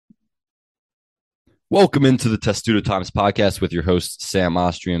Welcome into the Testudo Times Podcast with your hosts, Sam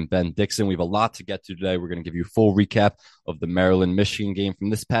Oshtry and Ben Dickson. We have a lot to get to today. We're going to give you a full recap of the Maryland-Michigan game from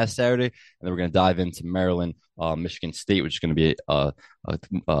this past Saturday, and then we're going to dive into Maryland-Michigan State, which is going to be a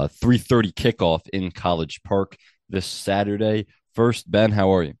 3:30 kickoff in College Park this Saturday. First, Ben,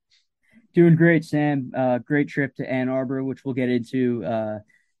 how are you? Doing great, Sam. Great trip to Ann Arbor, which we'll get into.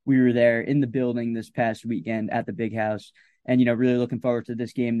 We were there in the building this past weekend at the Big House, and really looking forward to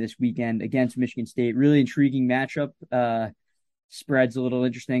this game this weekend against Michigan State. Really intriguing matchup. Spread's a little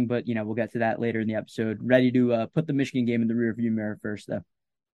interesting, but we'll get to that later in the episode. Ready to put the Michigan game in the rearview mirror first, though.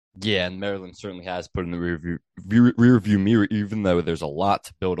 Yeah, and Maryland certainly has put in the rear view mirror, even though there's a lot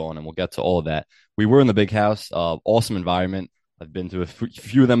to build on, and we'll get to all of that. We were in the Big House, awesome environment. I've been to a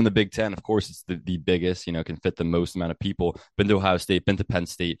few of them in the Big Ten. Of course, it's the biggest, can fit the most amount of people. Been to Ohio State, been to Penn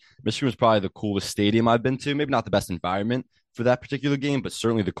State. Michigan was probably the coolest stadium I've been to. Maybe not the best environment for that particular game, but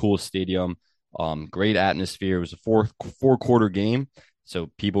certainly the coolest stadium. Great atmosphere. It was a four quarter game,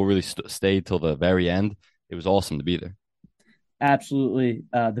 so people really stayed till the very end. It was awesome to be there. Absolutely.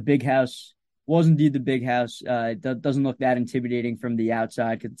 The Big House was indeed the Big House. It doesn't look that intimidating from the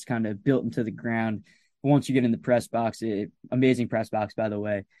outside because it's kind of built into the ground. Once you get in the press box, amazing press box, by the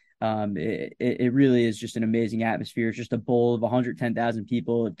way. It really is just an amazing atmosphere. It's just a bowl of 110,000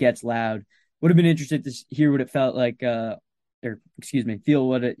 people. It gets loud. Would have been interested to hear what it felt like, feel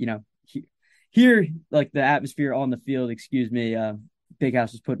what it, hear like the atmosphere on the field. Big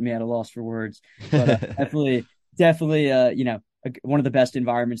House is putting me at a loss for words, but definitely, one of the best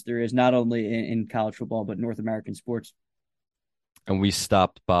environments there is, not only in college football but North American sports. And we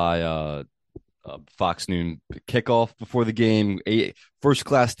stopped by Fox Noon kickoff before the game. First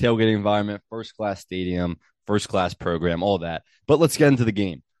class tailgating environment, first class stadium, first class program, all that. But let's get into the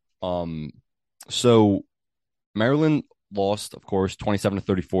game. So Maryland lost, of course,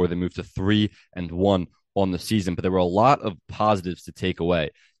 27-34. They moved to 3-1 on the season, but there were a lot of positives to take away.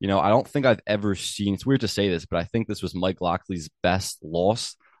 I don't think I've ever seen, it's weird to say this, but I think this was Mike Locksley's best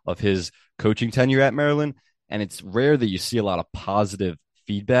loss of his coaching tenure at Maryland. And it's rare that you see a lot of positive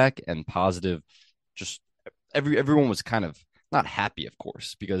feedback and positive, just everyone was kind of not happy, of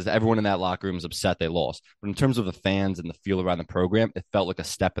course, because everyone in that locker room was upset they lost. But in terms of the fans and the feel around the program, it felt like a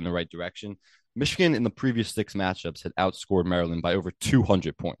step in the right direction. Michigan in the previous 6 matchups had outscored Maryland by over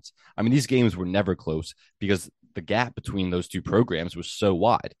 200 points. I mean, these games were never close because the gap between those two programs was so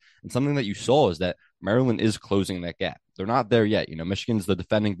wide. And something that you saw is that Maryland is closing that gap. They're not there yet. Michigan's the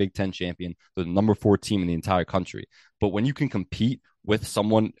defending Big Ten champion. They're the number 4 team in the entire country. But when you can compete with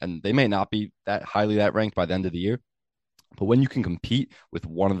someone, and they may not be that ranked by the end of the year, but when you can compete with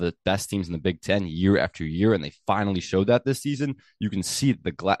one of the best teams in the Big Ten year after year, and they finally showed that this season, you can see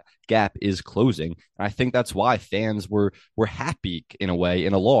the gap is closing. And I think that's why fans were happy in a way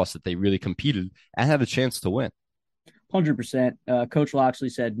in a loss, that they really competed and had a chance to win. 100%. Coach Locksley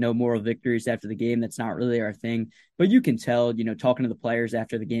said no moral victories after the game. That's not really our thing. But you can tell, talking to the players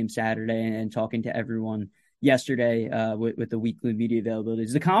after the game Saturday and talking to everyone yesterday with the weekly media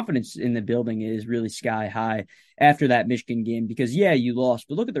availabilities, the confidence in the building is really sky high after that Michigan game because, yeah, you lost.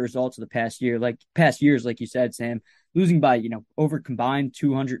 But look at the results of the past years, like you said, Sam, losing by, over combined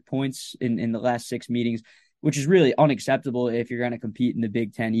 200 points in the last 6 meetings, which is really unacceptable if you're going to compete in the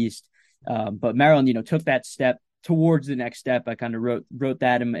Big Ten East. But Maryland, took that step towards the next step. I kind of wrote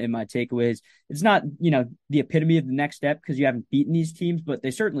that in my takeaways. It's not, the epitome of the next step because you haven't beaten these teams, but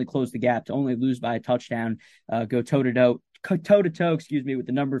they certainly closed the gap to only lose by a touchdown, go toe-to-toe, with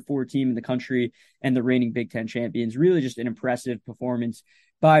the number 4 team in the country and the reigning Big Ten champions. Really just an impressive performance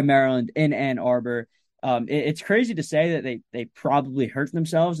by Maryland in Ann Arbor. It's crazy to say that they probably hurt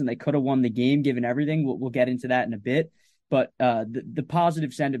themselves and they could have won the game given everything. We'll get into that in a bit. But the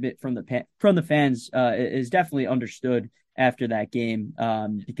positive sentiment from the fans is definitely understood after that game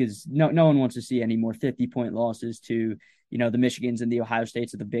because no one wants to see any more 50-point losses to the Michigans and the Ohio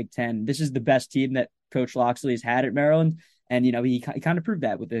States of the Big Ten. This is the best team that Coach Locksley has had at Maryland, and he kind of proved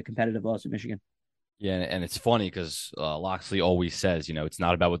that with the competitive loss at Michigan. Yeah, and it's funny because Loxley always says, it's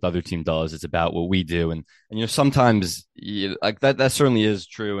not about what the other team does; it's about what we do. And sometimes like that certainly is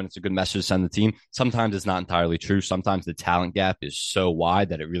true, and it's a good message to send the team. Sometimes it's not entirely true. Sometimes the talent gap is so wide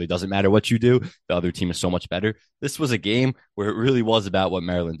that it really doesn't matter what you do. The other team is so much better. This was a game where it really was about what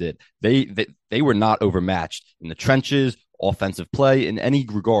Maryland did. They were not overmatched in the trenches, offensive play, in any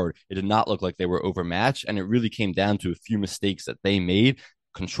regard. It did not look like they were overmatched, and it really came down to a few mistakes that they made,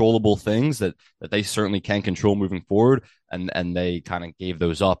 controllable things that they certainly can control moving forward, and they kind of gave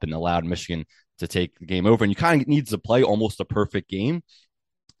those up and allowed Michigan to take the game over. And you kind of need to play almost a perfect game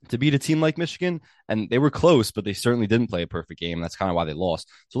to beat a team like Michigan, and they were close, but they certainly didn't play a perfect game. That's kind of why they lost.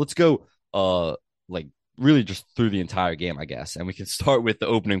 So let's go like really just through the entire game, I guess. And we can start with the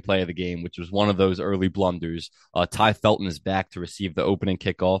opening play of the game, which was one of those early blunders. Ty Felton is back to receive the opening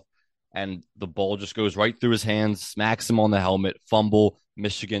kickoff, and the ball just goes right through his hands, smacks him on the helmet, fumble.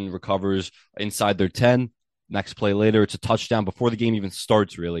 Michigan recovers inside their 10. Next play later, it's a touchdown before the game even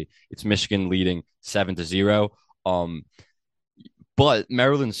starts, really. It's Michigan leading 7-0. But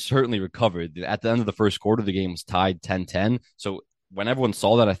Maryland certainly recovered. At the end of the first quarter, the game was tied 10-10. So when everyone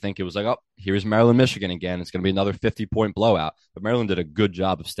saw that, I think it was like, oh, here's Maryland, Michigan again. It's going to be another 50-point blowout. But Maryland did a good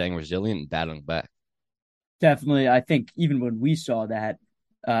job of staying resilient and battling back. Definitely. I think even when we saw that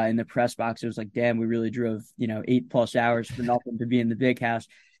in the press box, it was like, damn, we really drove, 8+ hours for nothing to be in the big house.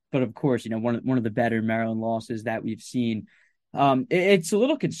 But of course, one of the better Maryland losses that we've seen. It's a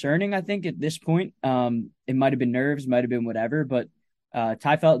little concerning, I think, at this point. It might have been nerves, might have been whatever, but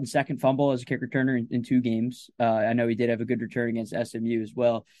Ty Felton's second fumble as a kick returner in 2 games. I know he did have a good return against SMU as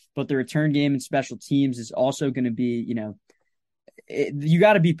well, but the return game and special teams is also going to be, you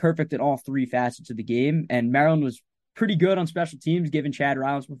got to be perfect in all 3 facets of the game. And Maryland was pretty good on special teams, given Chad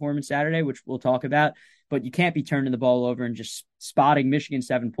Ryland's performance Saturday, which we'll talk about. But you can't be turning the ball over and just spotting Michigan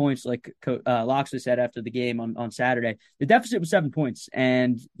 7 points, like Loxley said after the game on Saturday. The deficit was 7 points,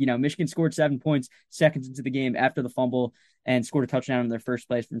 and Michigan scored 7 points seconds into the game after the fumble and scored a touchdown in their first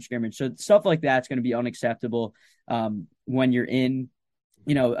place from scrimmage. So stuff like that's going to be unacceptable when you're in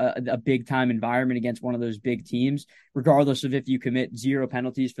a big time environment against one of those big teams, regardless of if you commit 0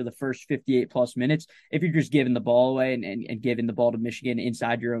 penalties for the first 58+ minutes. If you're just giving the ball away and giving the ball to Michigan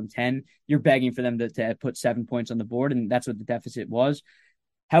inside your own 10, you're begging for them to put 7 points on the board. And that's what the deficit was.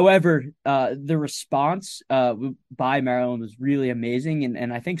 However, the response by Maryland was really amazing.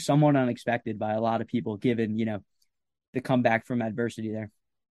 And I think somewhat unexpected by a lot of people, given, the comeback from adversity there.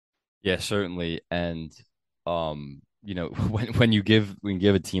 Yeah, certainly. And, when you give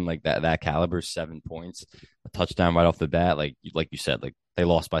a team like that caliber 7 points, a touchdown right off the bat, like you said, like they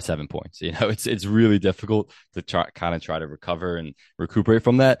lost by 7 points. It's really difficult to try to recover and recuperate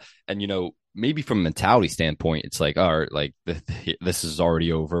from that. And maybe from a mentality standpoint, it's like, all right, like this is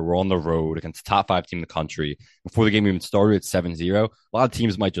already over. We're on the road against the top 5 team in the country. Before the game even started, it's 7-0. A lot of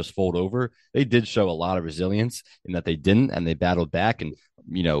teams might just fold over. They did show a lot of resilience in that they didn't, and they battled back. And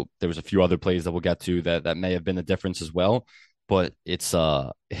there was a few other plays that we'll get to that may have been the difference as well. But it's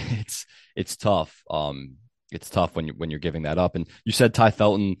it's tough. It's tough when you're giving that up. And you said Ty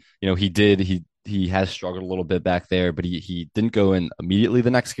Felton, he has struggled a little bit back there, but he didn't go in immediately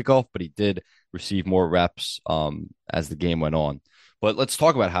the next kickoff, but he did receive more reps as the game went on. But let's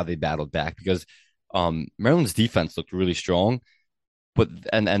talk about how they battled back, because Maryland's defense looked really strong, but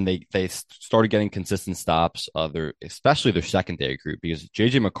and they started getting consistent stops. Especially their secondary group, because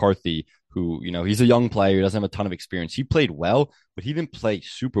JJ McCarthy, who he's a young player, he doesn't have a ton of experience. He played well, but he didn't play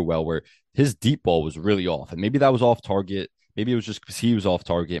super well. Where his deep ball was really off, and maybe that was off target. Maybe it was just because he was off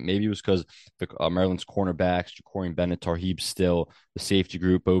target. Maybe it was because the Maryland's cornerbacks, Jacorian Bennett, Tarheeb Still, the safety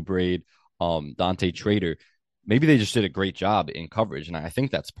group, Bo Braid, Dante Trader. Maybe they just did a great job in coverage, and I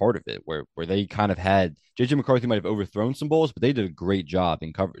think that's part of it, where they kind of had JJ McCarthy might have overthrown some balls, but they did a great job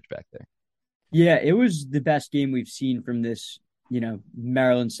in coverage back there. Yeah, it was the best game we've seen from this,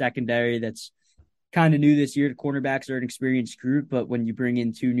 Maryland secondary that's kind of new this year. The cornerbacks are an experienced group, but when you bring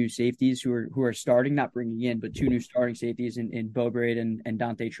in 2 new safeties who are starting, not bringing in, but 2 new starting safeties in Bo Braid and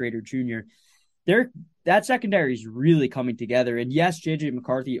Dante Trader Jr., that secondary is really coming together. And yes, JJ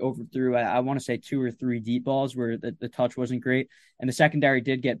McCarthy overthrew, I want to say 2 or 3 deep balls where the touch wasn't great, and the secondary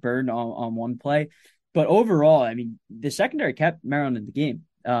did get burned on one play. But overall, I mean, the secondary kept Maryland in the game.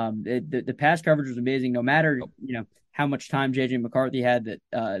 The pass coverage was amazing, no matter how much time JJ McCarthy had.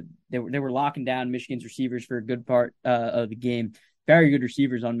 That they were locking down Michigan's receivers for a good part of the game. Very good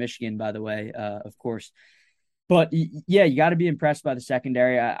receivers on Michigan, by the way, of course. But yeah, you got to be impressed by the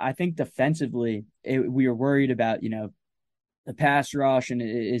secondary. I think defensively, we were worried about the pass rush, and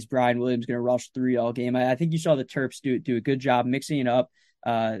is Brian Williams going to rush 3 all game? I think you saw the Terps do a good job mixing it up,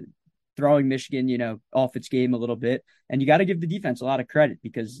 throwing Michigan off its game a little bit. And you got to give the defense a lot of credit,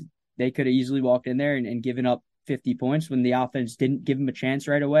 because they could have easily walked in there and given up 50 points when the offense didn't give them a chance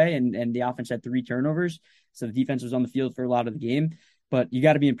right away, and the offense had 3 turnovers. So the defense was on the field for a lot of the game. But you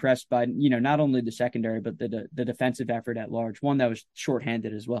got to be impressed by, not only the secondary, but the defensive effort at large, one that was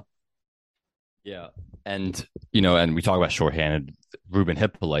shorthanded as well. Yeah. And, and we talk about shorthanded. Ruben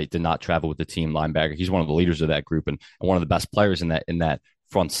Hippolyte did not travel with the team linebacker. He's one of the leaders of that group and one of the best players in that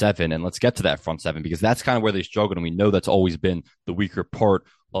front 7. And let's get to that front 7, because that's kind of where they struggled. And we know that's always been the weaker part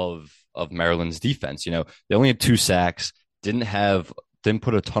of Maryland's defense. They only had 2 sacks, didn't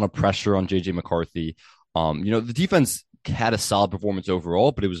put a ton of pressure on JJ McCarthy. The defense had a solid performance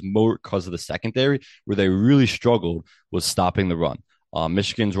overall, but it was more because of the secondary. Where they really struggled was stopping the run.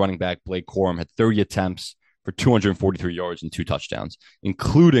 Michigan's running back Blake Corum had 30 attempts for 243 yards and 2 touchdowns,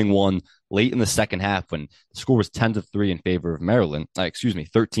 including one late in the second half when the score was 10-3 in favor of Maryland.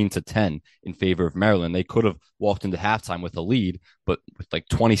 13-10 in favor of Maryland. They could have walked into halftime with a lead, but with like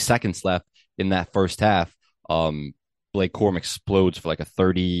 20 seconds left in that first half, Blake Corum explodes for like a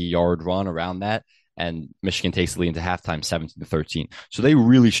 30-yard run around that, and Michigan takes the lead into halftime 17-13. So they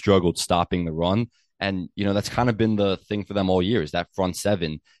really struggled stopping the run. And that's kind of been the thing for them all year, is that front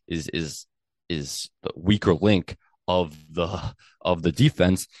seven is the weaker link of the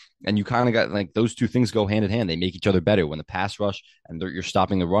defense. And you kind of got like those two things go hand in hand. They make each other better. When the pass rush and you're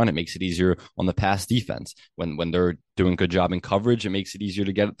stopping the run, it makes it easier on the pass defense. When they're doing a good job in coverage, it makes it easier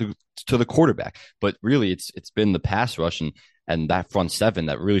to get it to the quarterback. But really, it's been the pass rush and that front seven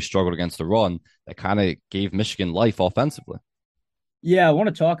that really struggled against the run that kind of gave Michigan life offensively. Yeah, I want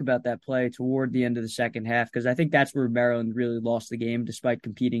to talk about that play toward the end of the second half because I think that's where Maryland really lost the game despite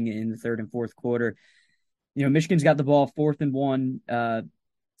competing in the third and fourth quarter. Michigan's got the ball 4th and 1,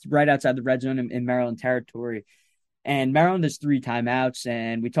 right outside the red zone in Maryland territory. And Maryland has 3 timeouts.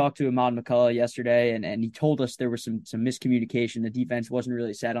 And we talked to Ahmad McCullough yesterday, and he told us there was some miscommunication. The defense wasn't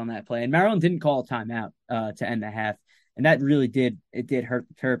really set on that play. And Maryland didn't call a timeout to end the half. And that really did hurt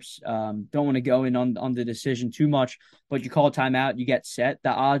the Terps. Don't want to go in on the decision too much, but you call a timeout, you get set. The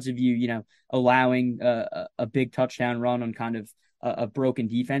odds of you allowing a big touchdown run on kind of a broken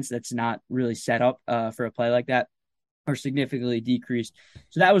defense that's not really set up for a play like that are significantly decreased.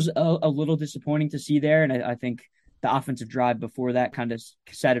 So that was a little disappointing to see there. And I think the offensive drive before that kind of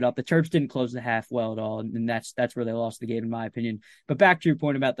set it up. The Terps didn't close the half well at all. And that's where they lost the game, in my opinion. But back to your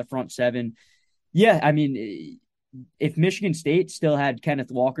point about the front seven. Yeah, I mean, if Michigan State still had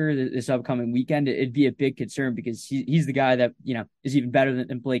Kenneth Walker this upcoming weekend, it'd be a big concern because he's the guy that, is even better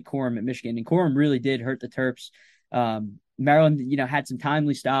than Blake Corum at Michigan. And Corum really did hurt the Terps. Maryland, had some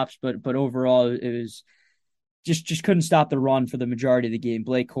timely stops, but overall it was just couldn't stop the run for the majority of the game.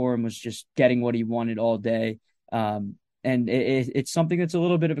 Blake Corum was just getting what he wanted all day. And it's something that's a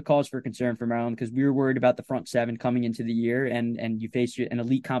little bit of a cause for concern for Maryland because we were worried about the front seven coming into the year, and you face an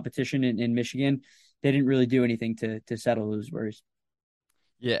elite competition in Michigan. They didn't really do anything to settle those worries.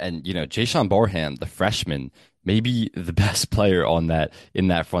 Yeah, and Jayshon Barham, the freshman, maybe the best player in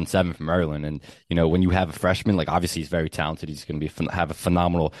that front seven from Maryland. And when you have a freshman, like obviously he's very talented, he's going to have a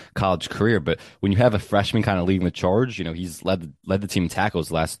phenomenal college career. But when you have a freshman kind of leading the charge, he's led the team in tackles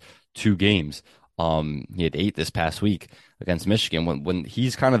the last 2 games. He had 8 this past week against Michigan. When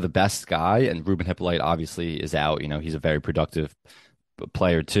he's kind of the best guy, and Ruben Hippolyte obviously is out. He's a very productive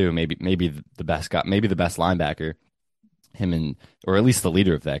player too. Maybe the best guy, maybe the best linebacker. Or at least the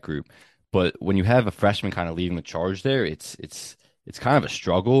leader of that group. But when you have a freshman kind of leading the charge there, it's kind of a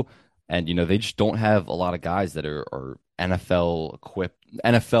struggle. And they just don't have a lot of guys that are NFL equipped,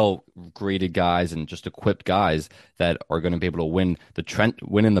 NFL graded guys, and just equipped guys that are going to be able to win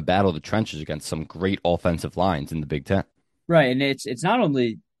in the battle of the trenches against some great offensive lines in the Big Ten. Right, and it's not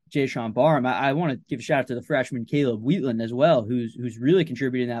only Jayshon Barham. I want to give a shout out to the freshman Caleb Wheatland as well, who's really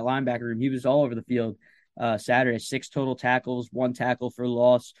contributing in that linebacker room. He was all over the field Saturday, 6 total tackles, 1 tackle for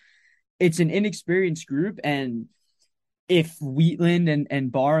loss. It's an inexperienced group, and if Wheatland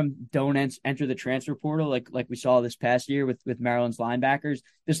and Barham don't enter the transfer portal like we saw this past year with Maryland's linebackers,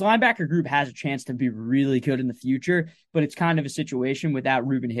 this linebacker group has a chance to be really good in the future, but it's kind of a situation without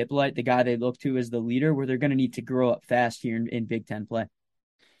Ruben Hippolyte, the guy they look to as the leader, where they're going to need to grow up fast here in Big Ten play.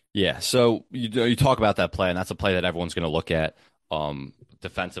 Yeah, so you talk about that play, and that's a play that everyone's going to look at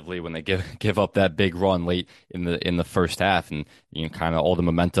defensively when they give up that big run late in the first half, and kind of all the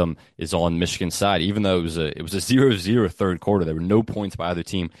momentum is on Michigan's side. Even though it was a 0-0 third quarter, there were no points by either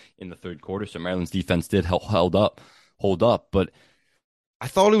team in the third quarter, so Maryland's defense did hold up. But I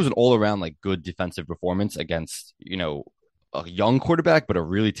thought it was an all around like good defensive performance against a young quarterback, but a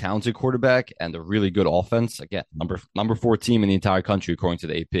really talented quarterback and a really good offense. Again, number 4 team in the entire country according to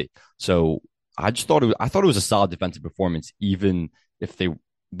the AP. So I thought it was a solid defensive performance, even if they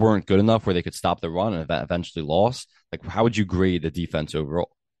weren't good enough where they could stop the run and eventually lost. Like, how would you grade the defense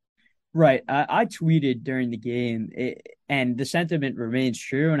overall? Right. I tweeted during the game, and the sentiment remains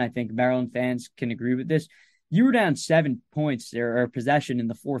true, and I think Maryland fans can agree with this. You were down 7 points or possession in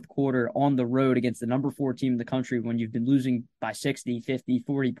the fourth quarter on the road against the number 4 team in the country when you've been losing by 60, 50,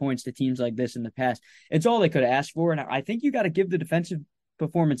 40 points to teams like this in the past. It's all they could ask for, and I think you got to give the defensive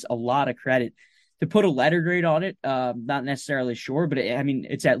performance a lot of credit. To put a letter grade on it, not necessarily sure, but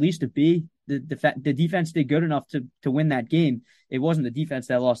it's at least a B. the defense did good enough to win that game. It wasn't the defense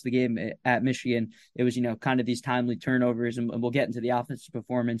that lost the game at Michigan. It was, kind of these timely turnovers, and we'll get into the offensive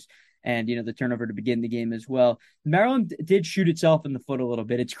performance and, the turnover to begin the game as well. Maryland did shoot itself in the foot a little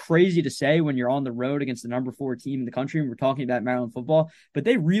bit. It's crazy to say when you're on the road against the number 4 team in the country, and we're talking about Maryland football, but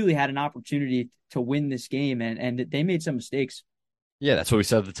they really had an opportunity to win this game, and they made some mistakes. Yeah, that's what we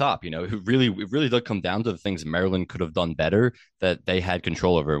said at the top. It really did come down to the things Maryland could have done better that they had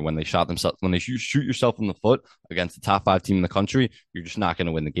control over. When they shoot yourself in the foot against the top 5 team in the country, you're just not going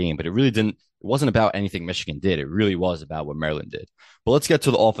to win the game. But it really didn't. It wasn't about anything Michigan did. It really was about what Maryland did. But let's get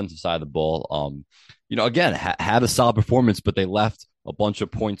to the offensive side of the ball. Again, had a solid performance, but they left a bunch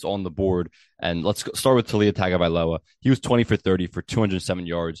of points on the board. And let's start with Taulia Tagovailoa. He was 20 for 30 for 207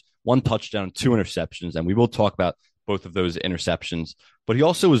 yards, 1 touchdown, 2 interceptions, and we will talk about both of those interceptions. But he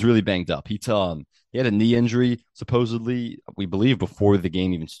also was really banged up. He had a knee injury, supposedly, we believe, before the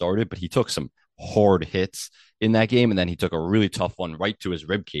game even started, but he took some hard hits in that game, and then he took a really tough one right to his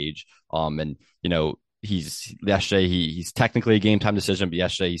rib cage. He's technically a game time decision, but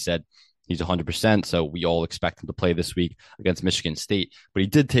yesterday he said he's 100%, so we all expect him to play this week against Michigan State. But he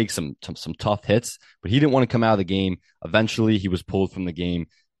did take some tough hits, but he didn't want to come out of the game. Eventually, he was pulled from the game,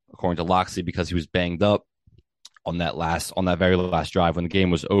 according to Loxley, because he was banged up on that very last drive when the game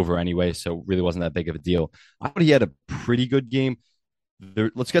was over anyway, so it really wasn't that big of a deal. I thought he had a pretty good game.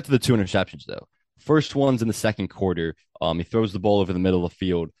 Let's get to the 2 interceptions, though. First one's in the second quarter. He throws the ball over the middle of the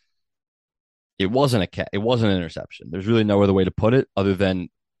field. It wasn't an interception. There's really no other way to put it other than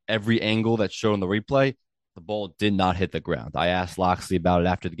every angle that's shown in the replay, the ball did not hit the ground. I asked Loxley about it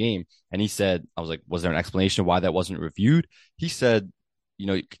after the game, and he said, I was like, was there an explanation why that wasn't reviewed? He said,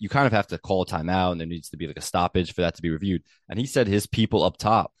 you kind of have to call a timeout, and there needs to be like a stoppage for that to be reviewed. And he said his people up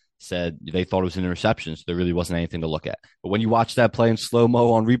top said they thought it was an interception, so there really wasn't anything to look at. But when you watch that play in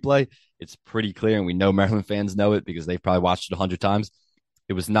slow-mo on replay, it's pretty clear, and we know Maryland fans know it because they've probably watched it 100 times.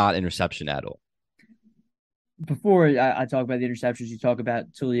 It was not interception at all. Before I talk about the interceptions, you talk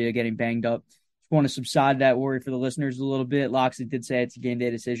about Taulia getting banged up. Just want to subside that worry for the listeners a little bit. Loxley did say it's a game day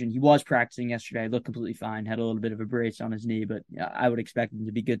decision. He was practicing yesterday, looked completely fine, had a little bit of a brace on his knee, but I would expect him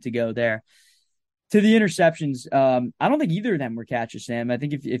to be good to go there. To the interceptions, I don't think either of them were catches, Sam. I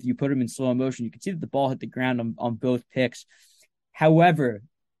think if you put them in slow motion, you could see that the ball hit the ground on both picks. However,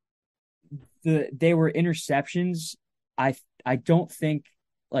 they were interceptions. I don't think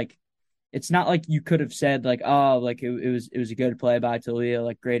it's not like you could have said it was a good play by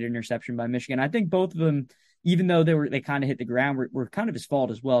Taulia, great interception by Michigan. I think both of them, even though they kind of hit the ground, were kind of his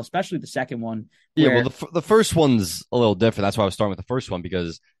fault as well, especially the second one. Yeah, well, the first one's a little different. That's why I was starting with the first one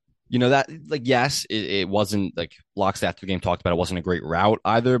because that yes, it wasn't like Loxley after the game talked about it wasn't a great route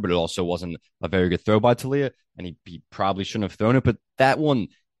either, but it also wasn't a very good throw by Taulia, and he probably shouldn't have thrown it. But that one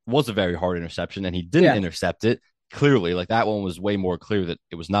was a very hard interception, and he didn't intercept it. Clearly, that one was way more clear that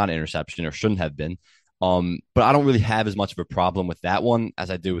it was not an interception or shouldn't have been. But I don't really have as much of a problem with that one as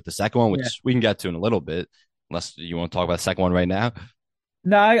I do with the second one, which we can get to in a little bit, unless you want to talk about the second one right now.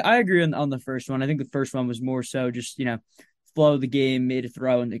 No, I agree on the first one. I think the first one was more so just, flow of the game, made a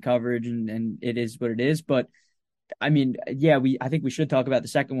throw into coverage, and it is what it is. But I mean, I think we should talk about the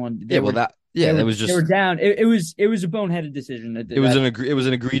second one. It was just they were down. It was a boneheaded decision. It was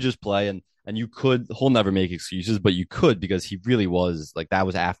an egregious play, and he'll never make excuses, but you could because he really was that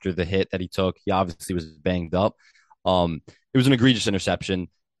was after the hit that he took. He obviously was banged up. It was an egregious interception.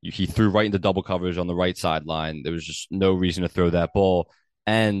 He threw right into double coverage on the right sideline. There was just no reason to throw that ball,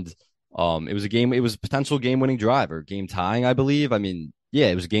 and it was a potential game-winning drive or game tying, I believe. I mean, yeah,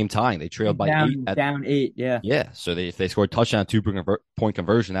 it was a game tying. They trailed by down 8. Yeah. Yeah. So if they scored a touchdown, 2-point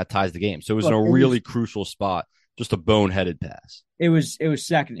conversion, that ties the game. So it was in a really crucial spot, just a boneheaded pass. It was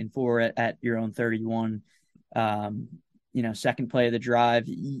 2nd and 4 at your own 31. Second play of the drive.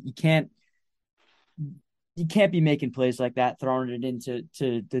 You can't be making plays like that, throwing it into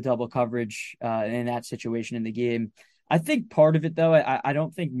the double coverage in that situation in the game. I think part of it, though, I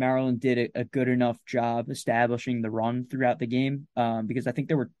don't think Maryland did a good enough job establishing the run throughout the game because I think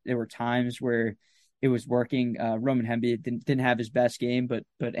there were times where it was working. Roman Hemby didn't have his best game, but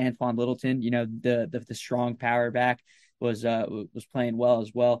Antoine Littleton, the strong power back, was playing well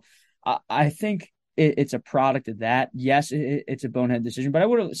as well. I think it's a product of that. Yes, it's a bonehead decision, but I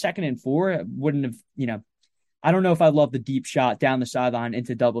would have 2nd and 4 wouldn't have, I don't know if I love the deep shot down the sideline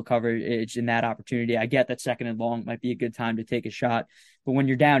into double coverage in that opportunity. I get that 2nd and long might be a good time to take a shot. But when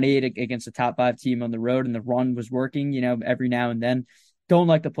you're down 8 against a top 5 team on the road and the run was working, every now and then, don't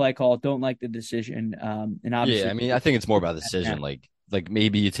like the play call, don't like the decision. And obviously, I mean, I think it's more about the decision. Like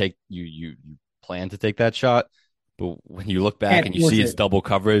maybe you plan to take that shot, But when you look back Can't and you force see his it. double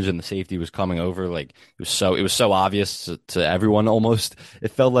coverage and the safety was coming over, like it was so obvious to everyone almost.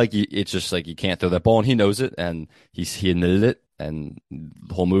 It felt like it's just like you can't throw that ball, and he knows it, and he admitted it, and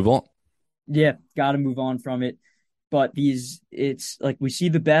the whole move on. Yeah, got to move on from it. But it's like we see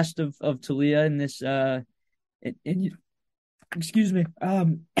the best of Taulia in this. Excuse me.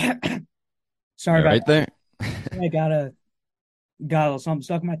 Sorry You're about right there. that. I got a little something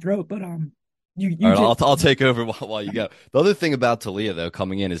stuck in my throat. But All you right, take. I'll take over while you go. The other thing about Talia though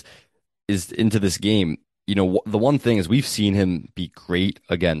coming in is into this game. You know, the one thing is we've seen him be great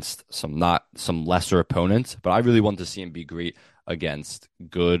against some lesser opponents, but I really want to see him be great against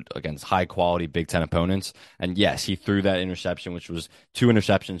high quality Big Ten opponents. And yes, he threw that interception, which was two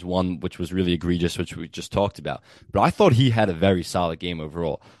interceptions, one which was really egregious, which we just talked about. But I thought he had a very solid game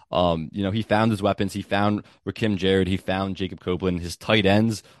overall. You know, he found his weapons. He found Rakim Jarrett. He found Jacob Copeland. His tight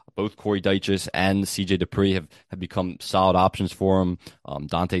ends, both Corey Dyches and CJ Dupree have become solid options for him.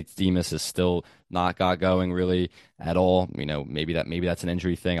 Dante Demas is still not got going really at all. You know, maybe that's an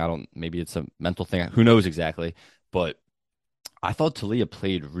injury thing. Maybe it's a mental thing. Who knows exactly? But I thought Talia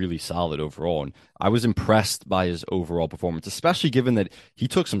played really solid overall, and I was impressed by his overall performance, especially given that he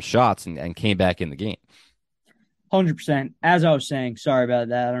took some shots and came back in the game. 100%. As I was saying, sorry about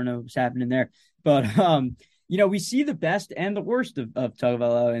that. I don't know what's happening there. But we see the best and the worst of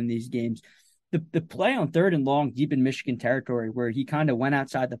Tagovailoa in these games. The play on third and long deep in Michigan territory where he kind of went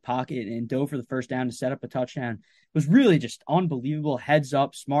outside the pocket and dove for the first down to set up a touchdown was really just unbelievable. Heads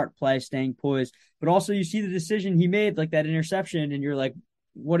up, smart play, staying poised. But also you see the decision he made, like that interception, and you're like,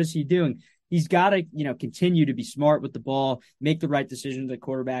 what is he doing? He's got to, continue to be smart with the ball, make the right decisions at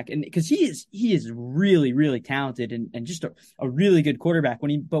quarterback. And because he is really, really talented and just a really good quarterback.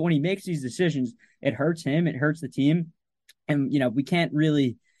 But when he makes these decisions, it hurts him, it hurts the team. And, we can't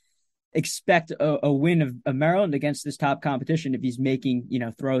really expect a win of Maryland against this top competition if he's making,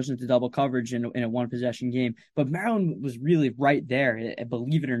 throws into double coverage in a one possession game. But Maryland was really right there,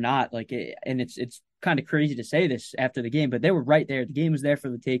 believe it or not. And it's kind of crazy to say this after the game, but they were right there. The game was there for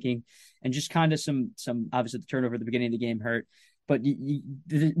the taking, and just kind of some obviously the turnover at the beginning of the game hurt. But we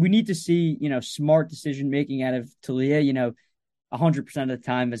need to see, smart decision making out of Taulia, 100% of the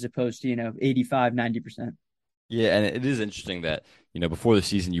time as opposed to, 85, 90%. Yeah, and it is interesting that, you know, before the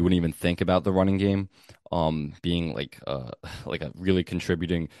season you wouldn't even think about the running game being like a really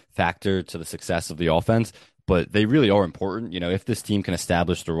contributing factor to the success of the offense, but they really are important. You know, if this team can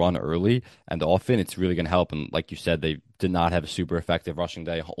establish the run early and often, it's really going to help. And like you said, they did not have a super effective rushing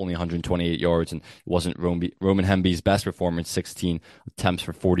day, only 128 yards, and it wasn't Roman Hemby's best performance, 16 attempts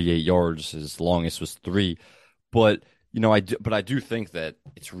for 48 yards. His longest was 3. But I do think that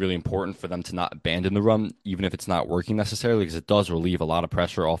it's really important for them to not abandon the run, even if it's not working necessarily, because it does relieve a lot of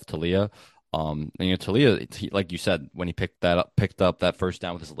pressure off Taulia. Taulia, like you said, when he picked up that first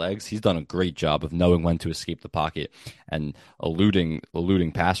down with his legs, he's done a great job of knowing when to escape the pocket and eluding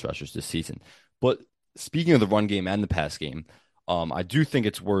pass rushers this season. But speaking of the run game and the pass game, I do think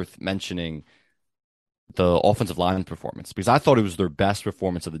it's worth mentioning the offensive line performance because I thought it was their best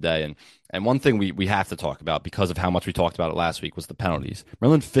performance of the day. And one thing we have to talk about because of how much we talked about it last week was the penalties.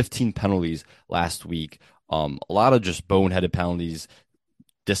 Maryland 15 penalties last week. A lot of just boneheaded penalties,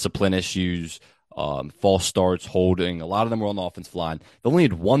 discipline issues, false starts, holding. A lot of them were on the offensive line. They only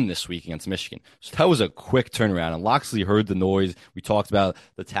had one this week against Michigan. So that was a quick turnaround. And Loxley heard the noise. We talked about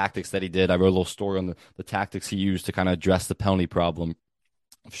the tactics that he did. I wrote a little story on the tactics he used to kind of address the penalty problem,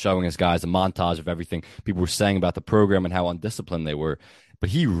 showing his guys a montage of everything people were saying about the program and how undisciplined they were. But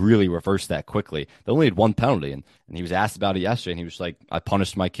he really reversed that quickly. They only had one penalty, and he was asked about it yesterday, and he was like, I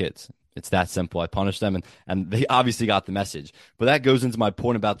punished my kids. It's that simple. I punished them, and they obviously got the message. But that goes into my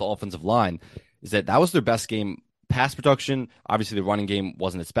point about the offensive line, is that was their best game. Pass production, obviously the running game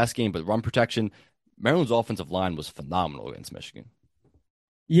wasn't its best game, but run protection, Maryland's offensive line was phenomenal against Michigan.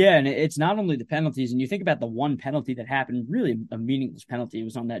 Yeah, and it's not only the penalties, and you think about the one penalty that happened, really a meaningless penalty. It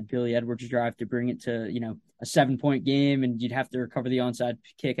was on that Billy Edwards drive to bring it to, a 7-point game, and you'd have to recover the onside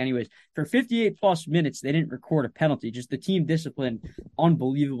kick. Anyways, for 58 plus minutes, they didn't record a penalty. Just the team discipline,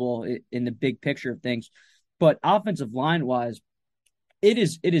 unbelievable in the big picture of things. But offensive line wise, it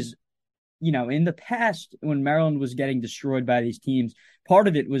is, in the past when Maryland was getting destroyed by these teams, part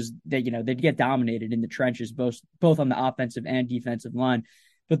of it was that, they'd get dominated in the trenches, both on the offensive and defensive line.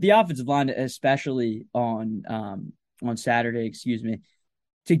 But the offensive line, especially on Saturday,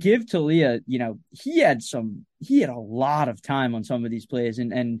 to give Taulia, he had a lot of time on some of these plays,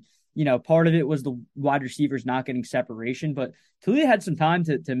 and part of it was the wide receivers not getting separation, but Taulia had some time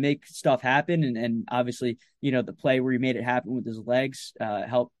to make stuff happen, and obviously, the play where he made it happen with his legs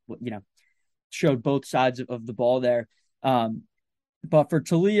helped, showed both sides of the ball there. Um, but for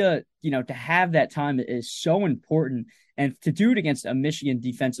Taulia, to have that time is so important. And to do it against a Michigan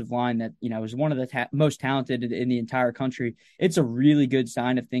defensive line that, is one of the most talented in the entire country, it's a really good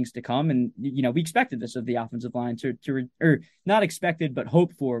sign of things to come. And, we expected this of the offensive line or not expected, but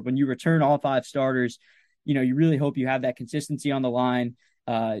hoped for. When you return all 5 starters, you really hope you have that consistency on the line.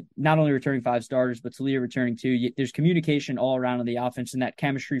 Not only returning 5 starters, but Taulia returning 2. There's communication all around on the offense, and that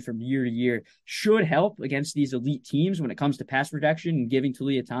chemistry from year to year should help against these elite teams when it comes to pass protection and giving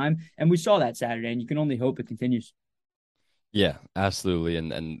Taulia time. And we saw that Saturday, and you can only hope it continues. Yeah, absolutely.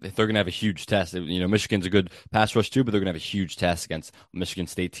 And if they're going to have a huge test, Michigan's a good pass rush too, but they're going to have a huge test against a Michigan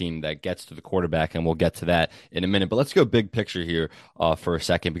State team that gets to the quarterback, and we'll get to that in a minute. But let's go big picture here for a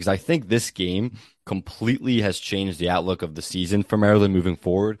second, because I think this game completely has changed the outlook of the season for Maryland moving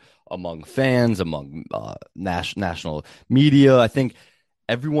forward among fans, among national media. I think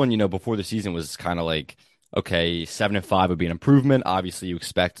everyone, before the season was kind of like, okay, 7-5 would be an improvement. Obviously, you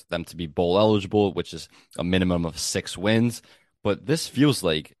expect them to be bowl eligible, which is a minimum of 6 wins. But this feels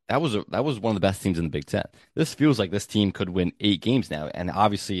like that was one of the best teams in the Big Ten. This feels like this team could win 8 games now, and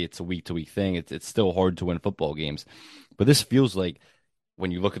obviously it's a week to week thing. It's still hard to win football games, but this feels like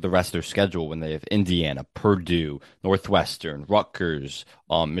when you look at the rest of their schedule, when they have Indiana, Purdue, Northwestern, Rutgers,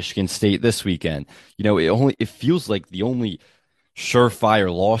 Michigan State this weekend, it feels like the only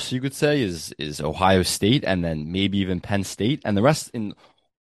surefire loss you could say is Ohio State, and then maybe even Penn State, and the rest in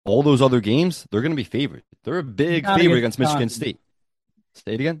all those other games they're going to be favored. They're a big Not favorite against against Michigan Wisconsin. State.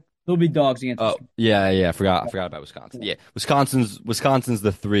 Say it again. They'll be dogs against Oh Wisconsin. yeah, I forgot about Wisconsin. Yeah, Wisconsin's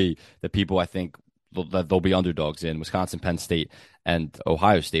the 3 that people I think that they'll be underdogs in: Wisconsin, Penn State, and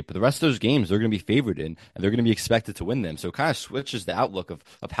Ohio State. But the rest of those games they're going to be favored in, and they're going to be expected to win them. So it kind of switches the outlook of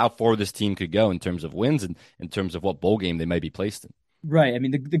how far this team could go in terms of wins and in terms of what bowl game they might be placed in. Right. I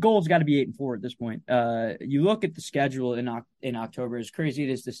mean, the goal's got to be 8-4 at this point. You look at the schedule in October, as crazy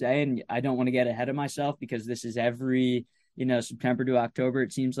it is to say, and I don't want to get ahead of myself because this is every, September to October,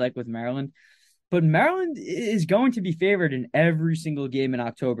 it seems like, with Maryland. But Maryland is going to be favored in every single game in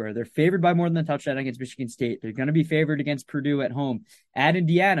October. They're favored by more than a touchdown against Michigan State. They're going to be favored against Purdue at home. At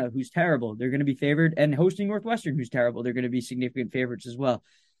Indiana, who's terrible, they're going to be favored. And hosting Northwestern, who's terrible, they're going to be significant favorites as well.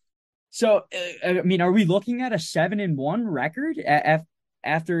 So, I mean, are we looking at a 7-1 record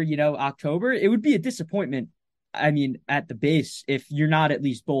after, October? It would be a disappointment. I mean, at the base, if you're not at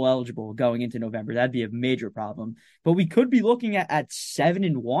least bowl eligible going into November, that'd be a major problem. But we could be looking at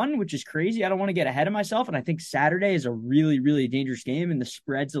 7-1, which is crazy. I don't want to get ahead of myself. And I think Saturday is a really, really dangerous game. And the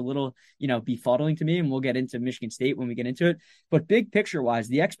spread's a little, befuddling to me. And we'll get into Michigan State when we get into it. But big picture wise,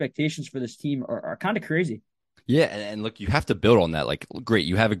 the expectations for this team are kind of crazy. Yeah, and look, you have to build on that. Like, great,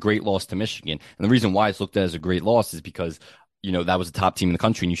 you have a great loss to Michigan, and the reason why it's looked at as a great loss is because that was a top team in the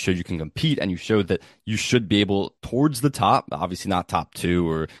country, and you showed you can compete, and you showed that you should be able towards the top. Obviously, not top 2,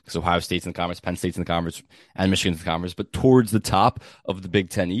 or because Ohio State's in the conference, Penn State's in the conference, and Michigan's in the conference, but towards the top of the Big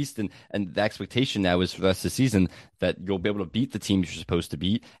Ten East, and the expectation now is for the rest of the season that you'll be able to beat the teams you're supposed to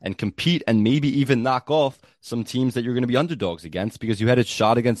beat and compete, and maybe even knock off some teams that you're going to be underdogs against because you had a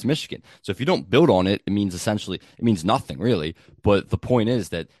shot against Michigan. So if you don't build on it, it means nothing really. But the point is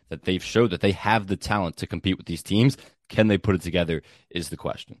that they've showed that they have the talent to compete with these teams. Can they put it together is the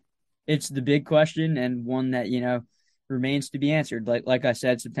question. It's the big question, and one that, remains to be answered. Like I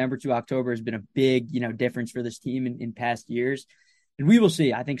said, September to October has been a big, difference for this team in past years. And we will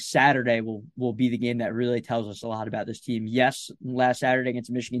see. I think Saturday will be the game that really tells us a lot about this team. Yes, last Saturday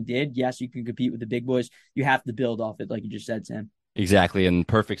against Michigan did. Yes, you can compete with the big boys. You have to build off it, like you just said, Sam. Exactly. And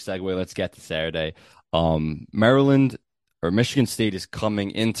perfect segue. Let's get to Saturday. Maryland or Michigan State is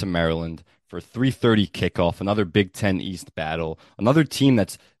coming into Maryland for 3:30 kickoff, another Big Ten East battle, another team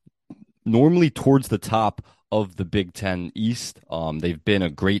that's normally towards the top of the Big Ten East. They've been a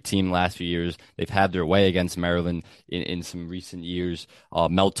great team last few years. They've had their way against Maryland in some recent years.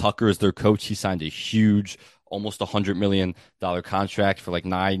 Mel Tucker is their coach. He signed a huge, almost $100 million contract for like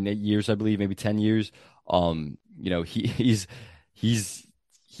 9 years, I believe, maybe 10 years.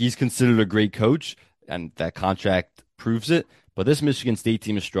 He's considered a great coach, and that contract proves it. But this Michigan State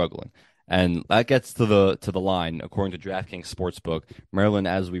team is struggling. And that gets to the line, according to DraftKings Sportsbook. Maryland,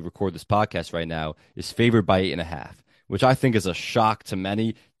 as we record this podcast right now, is favored by 8.5, which I think is a shock to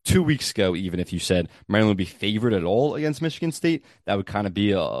many. 2 weeks ago, even if you said Maryland would be favored at all against Michigan State, that would kind of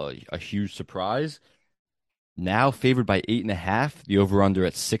be a huge surprise. Now favored by 8.5, the over/under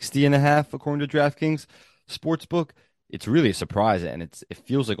at 60.5, according to DraftKings Sportsbook. It's really a surprise, and it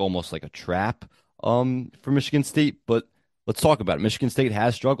feels like almost like a trap for Michigan State, but let's talk about it. Michigan State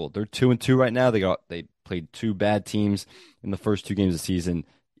has struggled. They're 2-2 right now. They played 2 bad teams in the first 2 games of the season.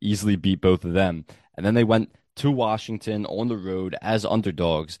 easily beat both of them. And then they went to Washington on the road as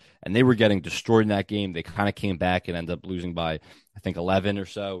underdogs, and they were getting destroyed in that game. They kind of came back and ended up losing by, I think, 11 or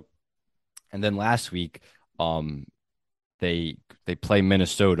so. And then last week, um, they play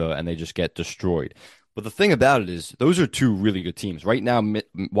Minnesota and they just get destroyed. But the thing about it is, those are two really good teams. Right now,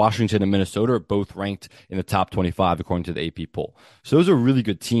 Washington and Minnesota are both ranked in the top 25 according to the AP poll. So those are really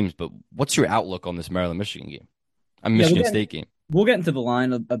good teams. But what's your outlook on this Maryland Michigan game? Yeah, Michigan State game. we'll get into the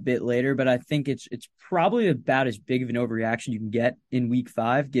line a bit later, but I think it's probably about as big of an overreaction you can get in week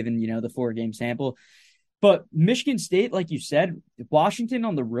 5, given, the 4-game sample. But Michigan State, like you said, Washington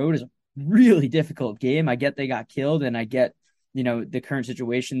on the road is a really difficult game. I get they got killed, and I get, the current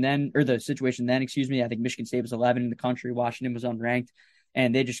situation then, or the situation then, excuse me. I think Michigan State was 11 in the country. Washington was unranked,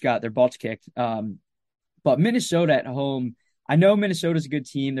 and they just got their butts kicked. But Minnesota at home, I know Minnesota's a good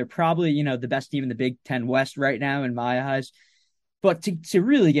team. They're probably, the best team in the Big Ten West right now in my eyes. But to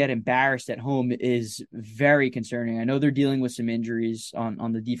really get embarrassed at home is very concerning. I know they're dealing with some injuries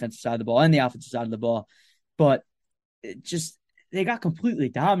on the defensive side of the ball and the offensive side of the ball, but it just they got completely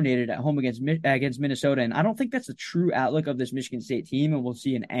dominated at home against Minnesota, and I don't think that's a true outlook of this Michigan State team. And we'll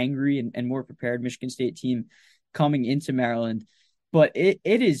see an angry and more prepared Michigan State team coming into Maryland. But it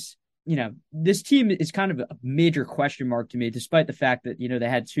is, this team is kind of a major question mark to me, despite the fact that they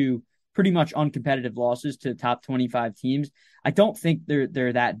had two pretty much uncompetitive losses to top 25 teams. I don't think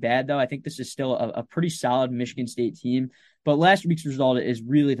they're that bad, though. I think this is still a pretty solid Michigan State team. But last week's result is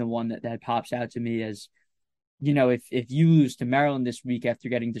really the one that pops out to me as, if you lose to Maryland this week after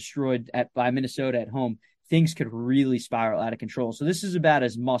getting destroyed by Minnesota at home, things could really spiral out of control. So this is about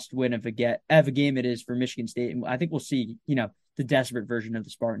as must win of a game it is for Michigan State. And I think we'll see, the desperate version of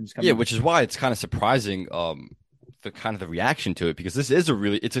the Spartans coming. Yeah, which is why it's kind of surprising the reaction to it, because this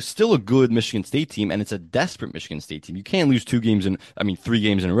is still a good Michigan State team, and it's a desperate Michigan State team. You can't lose 3 games in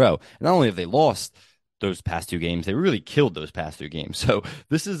a row. And not only have they lost those past 2 games, they really killed those past 3 games. So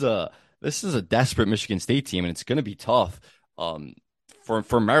this is a desperate Michigan State team, and it's going to be tough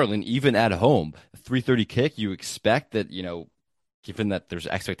for Maryland, even at home. A 3:30 kick, you expect that, given that there's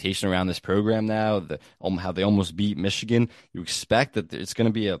expectation around this program now, how they almost beat Michigan, you expect that it's going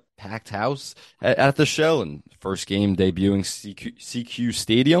to be a packed house at the show. And first game debuting CQ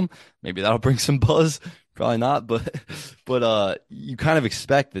Stadium, maybe that'll bring some buzz. Probably not, but you kind of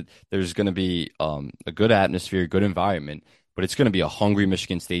expect that there's going to be a good atmosphere, good environment. But it's going to be a hungry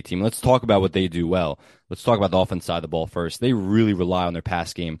Michigan State team. Let's talk about what they do well. Let's talk about the offense side of the ball first. They really rely on their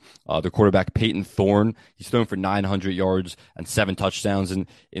pass game. Their quarterback, Peyton Thorne, he's thrown for 900 yards and 7 touchdowns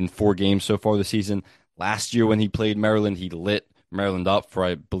in 4 games so far this season. Last year when he played Maryland, he lit Maryland up for,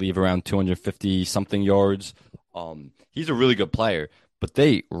 I believe, around 250-something yards. He's a really good player, but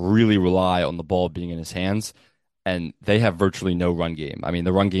they really rely on the ball being in his hands. And they have virtually no run game. I mean,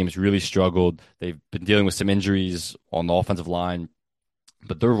 the run game's really struggled. They've been dealing with some injuries on the offensive line,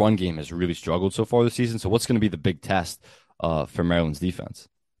 but their run game has really struggled so far this season. So what's going to be the big test for Maryland's defense?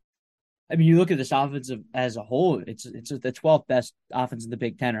 I mean, you look at this offense as a whole, it's the 12th best offense in the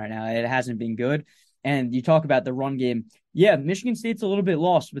Big Ten right now. It hasn't been good. And you talk about the run game. Yeah, Michigan State's a little bit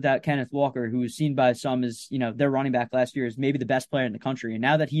lost without Kenneth Walker, who was seen by some as, their running back last year as maybe the best player in the country. And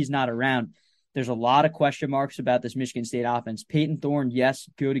now that he's not around, there's a lot of question marks about this Michigan State offense. Peyton Thorne, yes,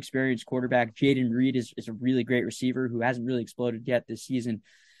 good experienced quarterback. Jaden Reed is a really great receiver who hasn't really exploded yet this season.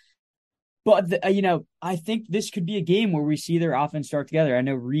 But, I think this could be a game where we see their offense start together. I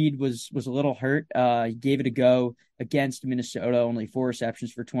know Reed was a little hurt. He gave it a go against Minnesota, only 4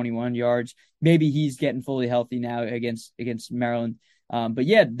 receptions for 21 yards. Maybe he's getting fully healthy now against Maryland. But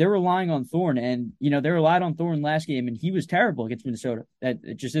yeah, they're relying on Thorne, and they relied on Thorne last game, and he was terrible against Minnesota.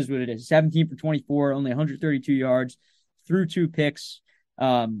 It just is what it is. 17 for 24, only 132 yards, threw 2 picks.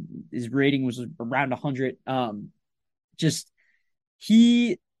 His rating was around 100.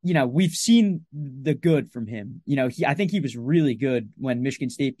 We've seen the good from him. I think he was really good when Michigan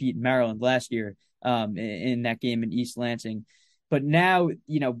State beat Maryland last year in that game in East Lansing. But now,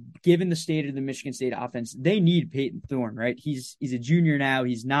 given the state of the Michigan State offense, they need Peyton Thorne, right? He's a junior now.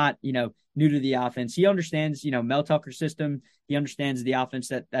 He's not, new to the offense. He understands, Mel Tucker's system. He understands the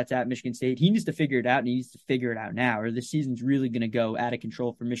offense that's at Michigan State. He needs to figure it out, and he needs to figure it out now, or the season's really going to go out of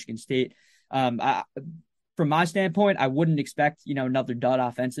control for Michigan State. From my standpoint, I wouldn't expect, another dud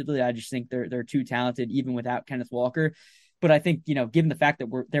offensively. I just think they're too talented, even without Kenneth Walker. But I think, given the fact that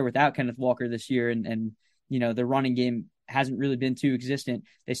they're without Kenneth Walker this year, and the running game hasn't really been too existent,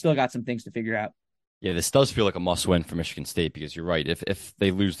 they still got some things to figure out. Yeah, this does feel like a must-win for Michigan State because you're right. If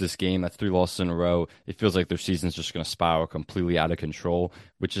they lose this game, that's 3 losses in a row. It feels like their season's just going to spiral completely out of control,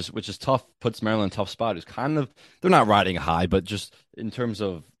 which is tough. Puts Maryland in a tough spot. It's kind of they're not riding high, but just in terms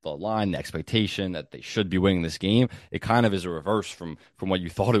of the line, the expectation that they should be winning this game, it kind of is a reverse from what you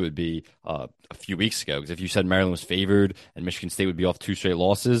thought it would be a few weeks ago. Because if you said Maryland was favored and Michigan State would be off 2 straight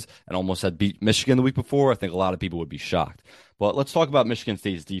losses and almost had beat Michigan the week before, I think a lot of people would be shocked. But let's talk about Michigan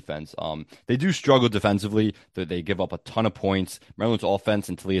State's defense. They do struggle defensively. They give up a ton of points. Maryland's offense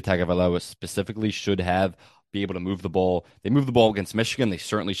and Taulia Tagovailoa specifically should have be able to move the ball. They move the ball against Michigan. They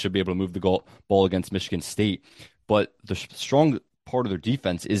certainly should be able to move the ball against Michigan State. But the strong part of their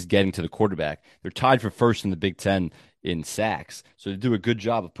defense is getting to the quarterback. They're tied for first in the Big Ten in sacks. So they do a good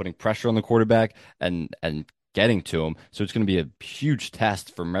job of putting pressure on the quarterback and getting to him. So it's going to be a huge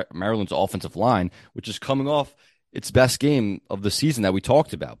test for Maryland's offensive line, which is coming off its best game of the season that we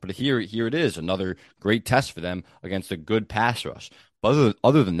talked about. But here it is, another great test for them against a good pass rush. But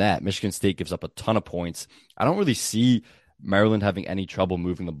other than that, Michigan State gives up a ton of points. I don't really see Maryland having any trouble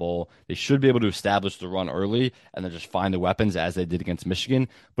moving the ball. They should be able to establish the run early and then just find the weapons as they did against Michigan.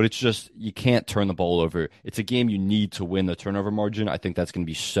 But it's just, you can't turn the ball over. It's a game you need to win the turnover margin. I think that's going to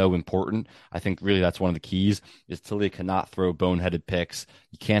be so important. I think really that's one of the keys is Taulia cannot throw boneheaded picks.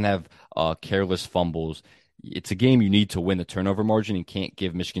 You can't have careless fumbles. It's a game you need to win the turnover margin and can't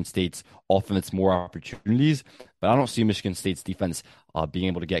give Michigan State's offense more opportunities. But I don't see Michigan State's defense being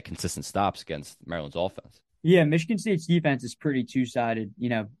able to get consistent stops against Maryland's offense. Yeah, Michigan State's defense is pretty two-sided.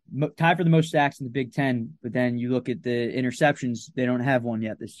 Tied for the most sacks in the Big Ten, but then you look at the interceptions, they don't have one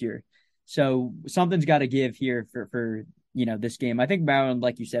yet this year. So something's got to give here for this game. I think Maryland,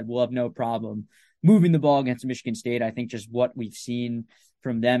 like you said, will have no problem moving the ball against Michigan State. I think just what we've seen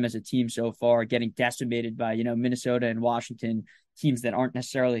from them as a team so far, getting decimated by, Minnesota and Washington, teams that aren't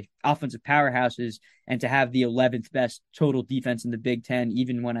necessarily offensive powerhouses, and to have the 11th best total defense in the Big Ten,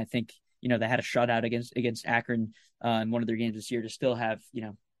 even when I think, they had a shutout against Akron in one of their games this year, to still have,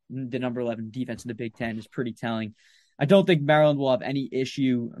 the number 11 defense in the Big Ten is pretty telling. I don't think Maryland will have any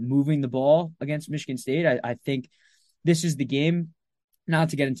issue moving the ball against Michigan State. I think this is the game, not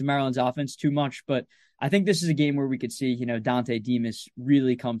to get into Maryland's offense too much, but I think this is a game where we could see, Dante Demas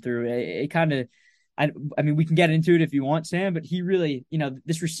really come through. It kind of, I mean, we can get into it if you want, Sam, but he really,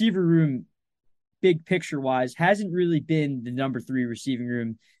 this receiver room, big picture wise, hasn't really been the number 3 receiving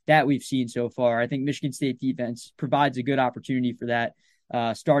room that we've seen so far. I think Michigan State defense provides a good opportunity for that.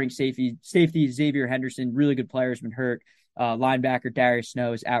 Starting safety Xavier Henderson, really good player, has been hurt. Linebacker Darius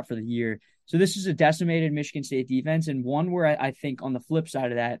Snow is out for the year. So this is a decimated Michigan State defense, and one where I think on the flip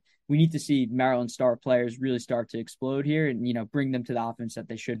side of that, we need to see Maryland star players really start to explode here and, bring them to the offense that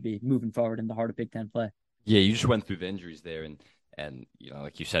they should be moving forward in the heart of Big Ten play. Yeah, you just went through the injuries there, and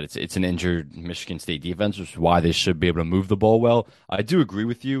like you said, it's an injured Michigan State defense, which is why they should be able to move the ball well. I do agree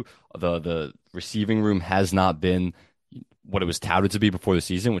with you. The receiving room has not been what it was touted to be before the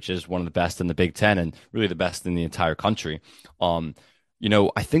season, which is one of the best in the Big Ten and really the best in the entire country.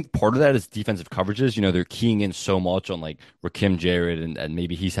 I think part of that is defensive coverages. They're keying in so much on like Rakim Jarrett and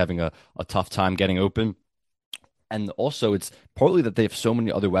maybe he's having a tough time getting open. And also, it's partly that they have so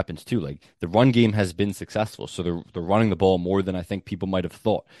many other weapons too. Like the run game has been successful, so they're running the ball more than I think people might have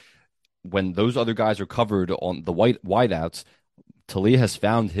thought. When those other guys are covered on the wideouts, Taulia has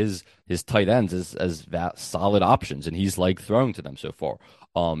found his tight ends as solid options, and he's like throwing to them so far.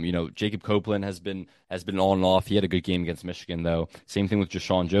 Jacob Copeland has been on and off. He had a good game against Michigan, though. Same thing with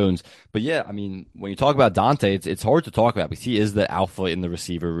Jashawn Jones. But yeah, I mean, when you talk about Dante, it's hard to talk about because he is the alpha in the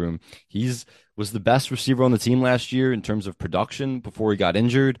receiver room. Was the best receiver on the team last year in terms of production before he got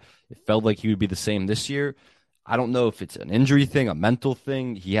injured. It felt like he would be the same this year. I don't know if it's an injury thing, a mental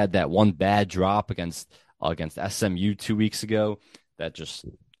thing. He had that one bad drop against SMU 2 weeks ago that just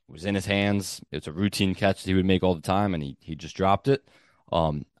was in his hands. It's a routine catch that he would make all the time, and he just dropped it.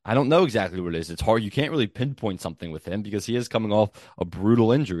 I don't know exactly what it is. It's hard. You can't really pinpoint something with him because he is coming off a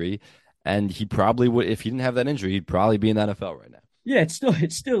brutal injury, and he probably would, if he didn't have that injury, he'd probably be in the NFL right now. Yeah, it's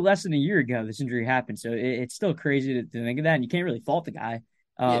still less than a year ago this injury happened, so it's still crazy to think of that, and you can't really fault the guy.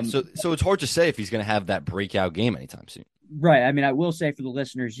 So it's hard to say if he's going to have that breakout game anytime soon. Right. I mean, I will say for the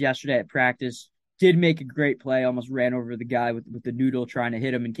listeners, yesterday at practice, did make a great play, almost ran over the guy with the noodle trying to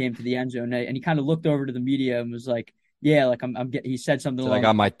hit him and came to the end zone, and he kind of looked over to the media and was like, "Yeah, like he said something like I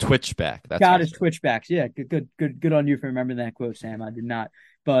got my twitch back. Got his twitch backs. Yeah, good on you for remembering that quote, Sam. I did not,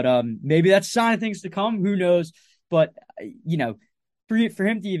 but maybe that's a sign of things to come. Who knows? But for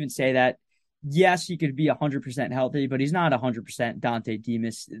him to even say that, yes, he could be 100% healthy, but he's not 100% Dante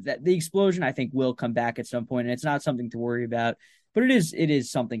Demas. That the explosion, I think, will come back at some point, and it's not something to worry about. But it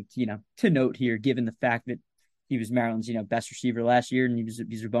is something to note here, given the fact that he was Maryland's best receiver last year, and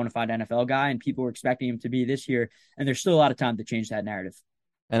he's a bona fide NFL guy, and people were expecting him to be this year. And there's still a lot of time to change that narrative.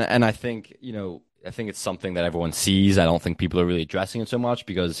 And I think, I think it's something that everyone sees. I don't think people are really addressing it so much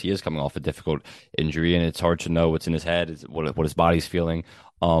because he is coming off a difficult injury, and it's hard to know what's in his head, what his body's feeling.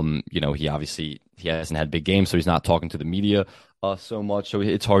 He hasn't had big games, so he's not talking to the media so much. So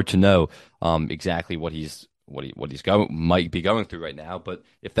it's hard to know exactly what he's might be going through right now. But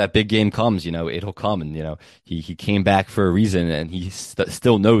if that big game comes, it'll come. And he came back for a reason, and he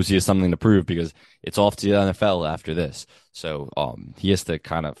still knows he has something to prove because it's off to the NFL after this. So he has to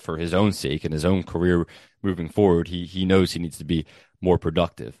kind of, for his own sake and his own career moving forward, he knows he needs to be more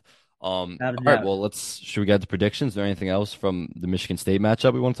productive. All right, well, should we get to predictions? Is there anything else from the Michigan State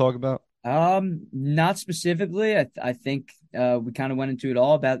matchup we want to talk about? Not specifically. I think we kind of went into it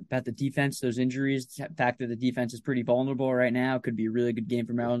all about the defense, those injuries, the fact that the defense is pretty vulnerable right now. Could be a really good game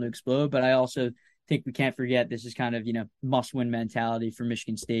for Maryland to explode. But I also think we can't forget this is kind of must-win mentality for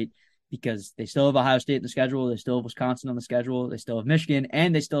Michigan State, because they still have Ohio State in the schedule, they still have Wisconsin on the schedule, they still have Michigan,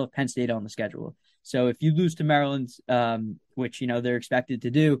 and they still have Penn State on the schedule. So if you lose to Maryland, which they're expected to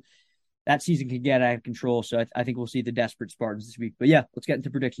do, that season can get out of control. So I think we'll see the desperate Spartans this week. But yeah, let's get into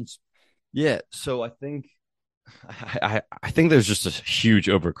predictions. Yeah, so I think there's just a huge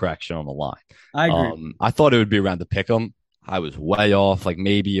overcorrection on the line. I agree. I thought it would be around the pick 'em. I was way off, like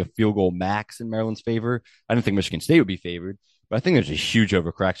maybe a field goal max in Maryland's favor. I didn't think Michigan State would be favored, but I think there's a huge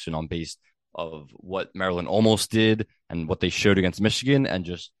overcorrection on base of what Maryland almost did and what they showed against Michigan, and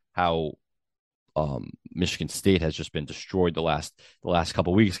just how Michigan State has just been destroyed the last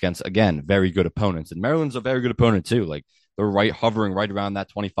couple of weeks against, again, very good opponents. And Maryland's a very good opponent too. Like, they're hovering right around that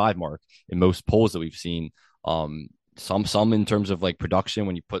 25 mark in most polls that we've seen. Some in terms of like production,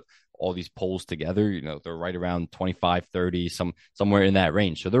 when you put all these polls together, they're right around 25, 30, somewhere in that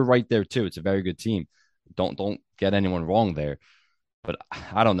range. So they're right there too. It's a very good team. Don't get anyone wrong there. But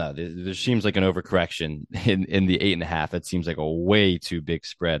I don't know. There seems like an overcorrection in the 8.5. That seems like a way too big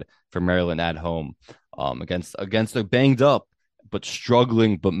spread for Maryland at home, against a banged up but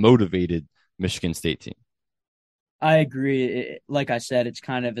struggling but motivated Michigan State team. I agree. Like I said, it's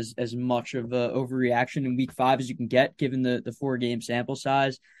kind of as much of an overreaction in week 5 as you can get, given the 4-game sample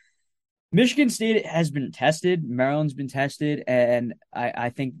size. Michigan State has been tested. Maryland's been tested. And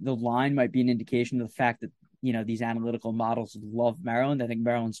I think the line might be an indication of the fact that, these analytical models love Maryland. I think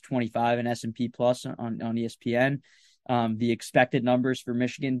Maryland's 25 in S&P Plus on ESPN. The expected numbers for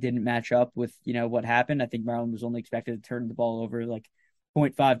Michigan didn't match up with, what happened. I think Maryland was only expected to turn the ball over like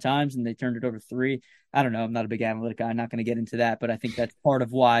 0.5 times, and they turned it over 3. I don't know. I'm not a big analytic guy. I'm not going to get into that, but I think that's part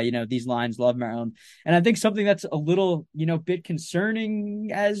of why, these lines love Maryland. And I think something that's a little, bit concerning,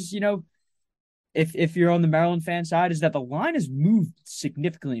 as, if you're on the Maryland fan side, is that the line has moved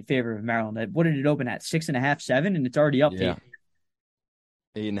significantly in favor of Maryland. What did it open at? 6.5, 7, and it's already up to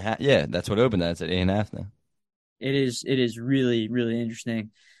 8.5. Yeah, that's what opened at. It's at 8.5 now. It is really, really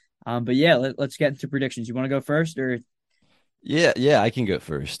interesting. But yeah, let's get into predictions. You want to go first, or? Yeah, I can go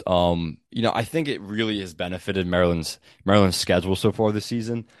first. I think it really has benefited Maryland's schedule so far this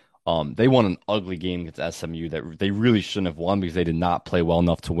season. They won an ugly game against SMU that they really shouldn't have won because they did not play well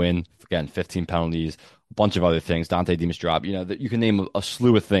enough to win. Again, 15 penalties, a bunch of other things. Dante Demas drop. That you can name a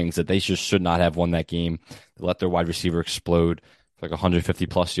slew of things that they just should not have won that game. They let their wide receiver explode for like 150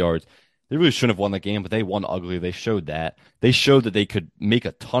 plus yards. They really shouldn't have won that game, but they won ugly. They showed that. They showed that they could make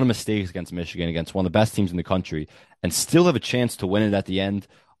a ton of mistakes against Michigan, against one of the best teams in the country, and still have a chance to win it at the end.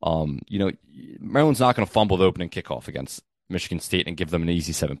 Maryland's not going to fumble the opening kickoff against Michigan State and give them an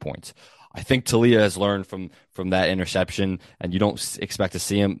easy 7 points. I think Taulia has learned from that interception, and you don't expect to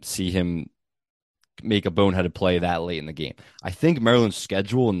see him make a boneheaded play that late in the game. I think Maryland's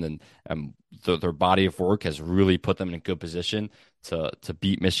schedule and then their body of work has really put them in a good position to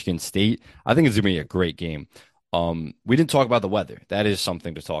beat Michigan State. I think it's going to be a great game. We didn't talk about the weather. That is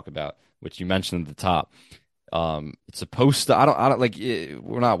something to talk about, which you mentioned at the top. It's supposed to. I don't like.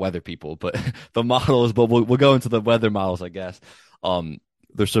 We're not weather people, but the models. But we'll go into the weather models, I guess.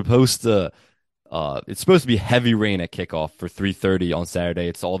 They're supposed to. It's supposed to be heavy rain at kickoff for 3:30 on Saturday.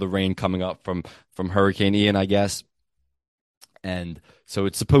 It's all the rain coming up from Hurricane Ian, I guess. And so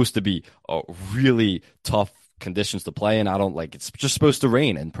it's supposed to be really tough conditions to play in. I don't like. It's just supposed to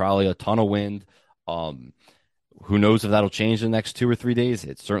rain and probably a ton of wind. Who knows if that'll change in the next 2 or 3 days?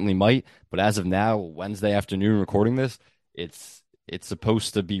 It certainly might. But as of now, Wednesday afternoon, recording this, it's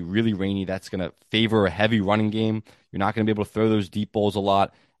supposed to be really rainy. That's going to favor a heavy running game. You're not going to be able to throw those deep balls a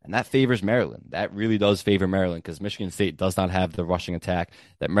lot. And that favors Maryland. That really does favor Maryland because Michigan State does not have the rushing attack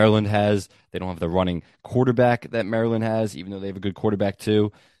that Maryland has. They don't have the running quarterback that Maryland has, even though they have a good quarterback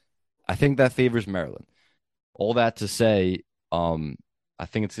too. I think that favors Maryland. All that to say, I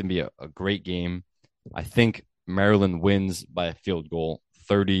think it's going to be a great game. I think Maryland wins by a field goal,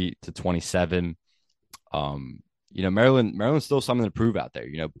 30-27. Maryland's still something to prove out there.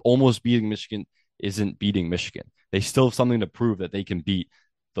 Almost beating Michigan isn't beating Michigan. They still have something to prove that they can beat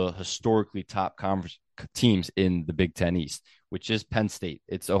the historically top conference teams in the Big Ten East, which is Penn State,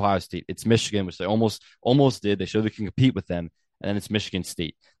 it's Ohio State, it's Michigan, which they almost did. They showed they can compete with them, and then it's Michigan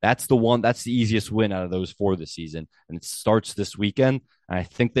State. That's the easiest win out of those four this season, and it starts this weekend. And I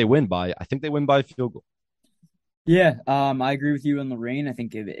think they win by a field goal. Yeah, I agree with you on the rain. I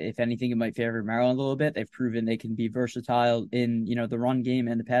think if anything, it might favor Maryland a little bit. They've proven they can be versatile in, the run game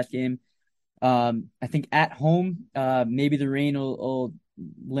and the pass game. I think at home, maybe the rain will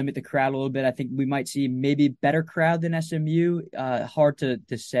limit the crowd a little bit. I think we might see maybe better crowd than SMU. Hard to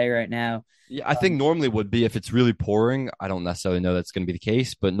say right now. Yeah, I think normally would be if it's really pouring. I don't necessarily know that's going to be the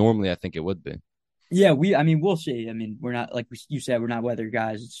case, but normally I think it would be. Yeah, we'll see. I mean, we're not, like you said, we're not weather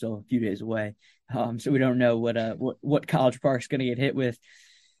guys. It's still a few days away, so we don't know what College Park's going to get hit with.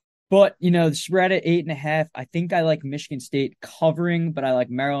 But the spread at 8.5. I think I like Michigan State covering, but I like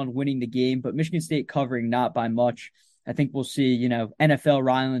Maryland winning the game. But Michigan State covering not by much. I think we'll see NFL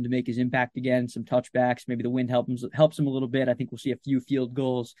Ryland to make his impact again, some touchbacks. Maybe the wind helps him a little bit. I think we'll see a few field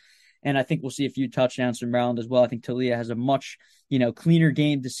goals. And I think we'll see a few touchdowns from Maryland as well. I think Taulia has a much, cleaner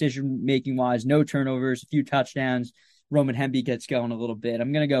game decision-making wise, no turnovers, a few touchdowns. Roman Hemby gets going a little bit.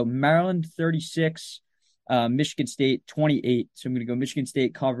 I'm going to go Maryland 36, Michigan State 28. So I'm going to go Michigan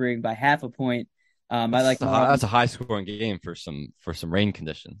State covering by half a point. That's a high-scoring game for some rain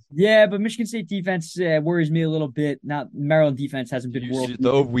conditions. Yeah, but Michigan State defense worries me a little bit. Not Maryland defense hasn't been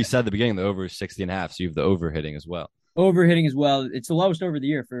world. We said at the beginning the over is 60.5, so you have the over hitting as well. Overhitting as well. It's the lowest over the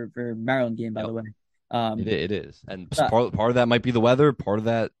year for Maryland game, by the way. It is, and part of that might be the weather. Part of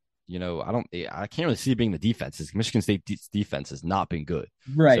that, I can't really see it being the defense. Michigan State defense has not been good,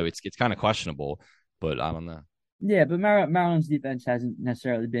 right? So it's kind of questionable, but I don't know. Yeah, but Maryland's defense hasn't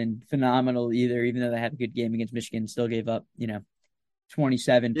necessarily been phenomenal either. Even though they had a good game against Michigan, still gave up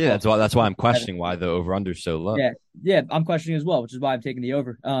 27. Yeah, that's why I'm questioning why the over under is so low. Yeah, I'm questioning as well, which is why I'm taking the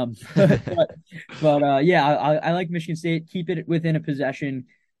over. Yeah, I like Michigan State. Keep it within a possession.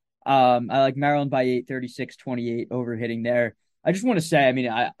 I like Maryland by 8, 36-28 over hitting there. I just want to say, I mean,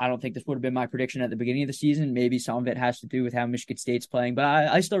 I don't think this would have been my prediction at the beginning of the season. Maybe some of it has to do with how Michigan State's playing, but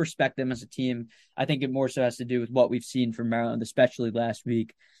I still respect them as a team. I think it more so has to do with what we've seen from Maryland, especially last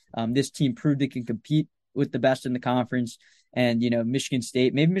week. This team proved it can compete with the best in the conference. And, Michigan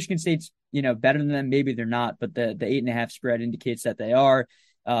State's, better than them. Maybe they're not, but the 8.5 spread indicates that they are.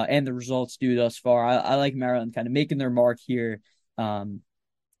 And the results do thus far. I like Maryland kind of making their mark here.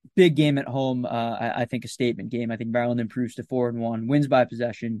 Big game at home. I think a statement game. I think Maryland improves to 4-1, wins by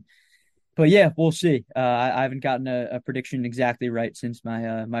possession. But yeah, we'll see. I haven't gotten a prediction exactly right since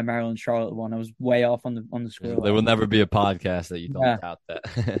my Maryland Charlotte one. I was way off on the score. There will never be a podcast that you don't doubt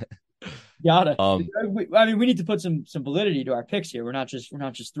that. Got it. We need to put some validity to our picks here. We're not just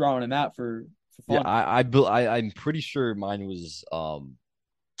throwing them out for fun. Yeah, I'm pretty sure mine was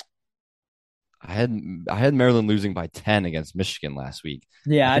I had Maryland losing by 10 against Michigan last week.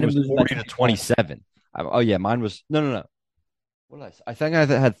 Yeah, I think it was 40-27. Mine was no. What did I say? I think I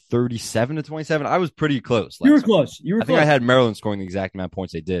had 37-27. I was pretty close. You were close. I think I had Maryland scoring the exact amount of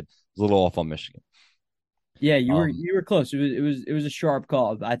points they did. I was a little off on Michigan. Yeah, you were close. It was a sharp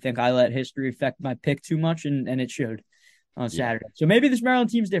call. I think I let history affect my pick too much, and it showed on Saturday. So maybe this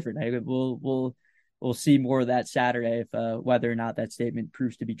Maryland team's different. We'll see more of that Saturday if whether or not that statement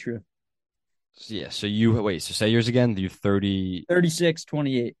proves to be true. Yeah. So so say yours again. You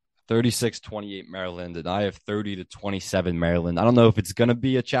 36-28. 36-28 Maryland, and I have 30-27 Maryland. I don't know if it's going to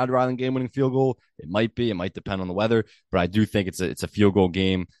be a Chad Ryland game-winning field goal. It might be. It might depend on the weather, but I do think it's a field goal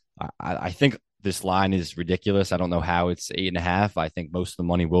game. I think this line is ridiculous. I don't know how it's 8.5. I think most of the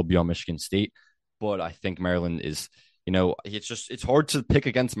money will be on Michigan State, but I think Maryland is. It's hard to pick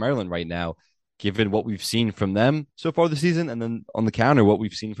against Maryland right now, given what we've seen from them so far this season, and then on the counter, what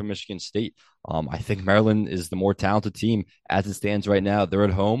we've seen from Michigan State. I think Maryland is the more talented team as it stands right now. They're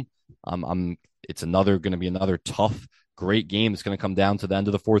at home. It's going to be another tough, great game. It's going to come down to the end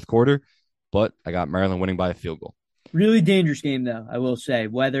of the fourth quarter, but I got Maryland winning by a field goal. Really dangerous game, though, I will say.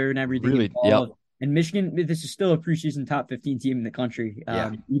 Weather and everything. Really, yep. And Michigan, this is still a preseason top 15 team in the country.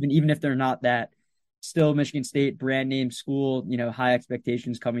 Even if they're not that, still Michigan State, brand name school, high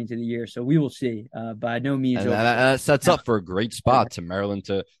expectations coming to the year. So we will see. By no means And over. that sets up for a great spot to Maryland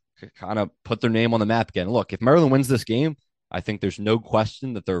to kind of put their name on the map again. Look, if Maryland wins this game, I think there's no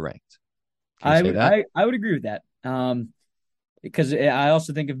question that they're ranked. Can you I say would that? I would agree with that. Because I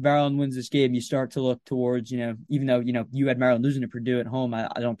also think if Maryland wins this game, you start to look towards, even though, you had Maryland losing to Purdue at home, I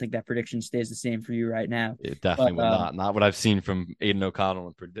don't think that prediction stays the same for you right now. It But definitely will not. Not what I've seen from Aiden O'Connell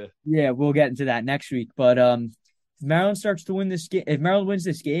and Purdue. yeah, we'll get into that next week. But if Maryland starts to win this game, if Maryland wins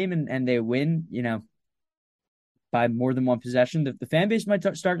this game and they win, by more than one possession, the fan base might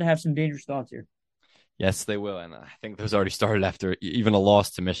start to have some dangerous thoughts here. Yes, they will. And I think those already started after even a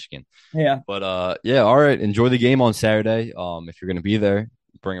loss to Michigan. Yeah. But yeah, all right. Enjoy the game on Saturday. If you're going to be there,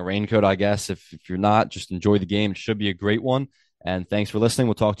 bring a raincoat, I guess. If you're not, just enjoy the game. It should be a great one. And thanks for listening.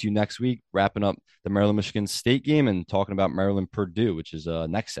 We'll talk to you next week, wrapping up the Maryland Michigan State game and talking about Maryland Purdue, which is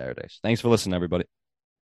next Saturday. So thanks for listening, everybody.